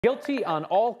Guilty on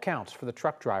all counts for the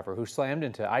truck driver who slammed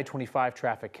into I-25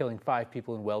 traffic, killing 5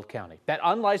 people in Weld County. That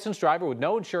unlicensed driver with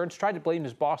no insurance tried to blame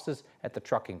his bosses at the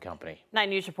trucking company. 9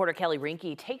 News reporter Kelly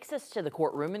Rinke takes us to the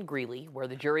courtroom in Greeley, where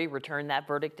the jury returned that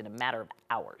verdict in a matter of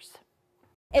hours.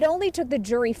 It only took the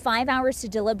jury 5 hours to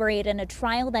deliberate in a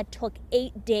trial that took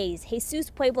 8 days. Jesus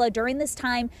Puebla, during this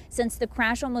time, since the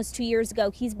crash almost 2 years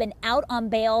ago, he's been out on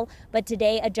bail, but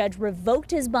today a judge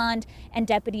revoked his bond and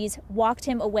deputies walked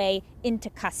him away into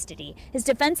custody. His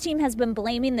defense team has been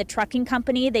blaming the trucking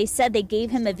company. They said they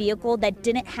gave him a vehicle that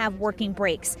didn't have working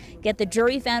brakes. Yet the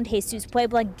jury found Jesus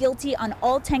Puebla guilty on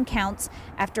all 10 counts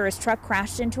after his truck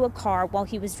crashed into a car while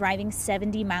he was driving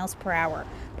 70 miles per hour.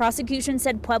 Prosecution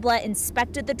said Puebla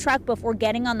inspected the truck before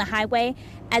getting on the highway.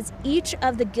 As each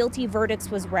of the guilty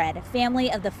verdicts was read, a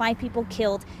family of the 5 people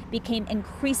killed became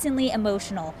increasingly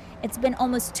emotional. It's been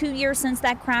almost 2 years since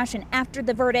that crash, and after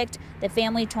the verdict, the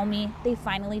family told me they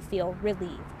finally feel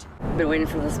relieved. I've been waiting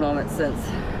for this moment since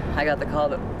I got the call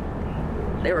that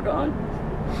they were gone.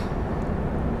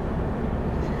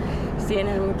 Seeing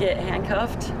him get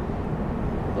handcuffed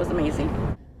was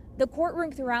amazing. The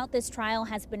courtroom throughout this trial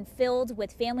has been filled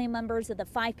with family members of the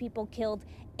 5 people killed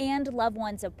and loved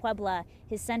ones of Puebla.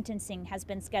 His sentencing has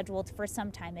been scheduled for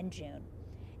sometime in June.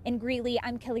 In Greeley,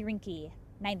 I'm Kelly Rinke,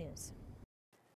 9 News.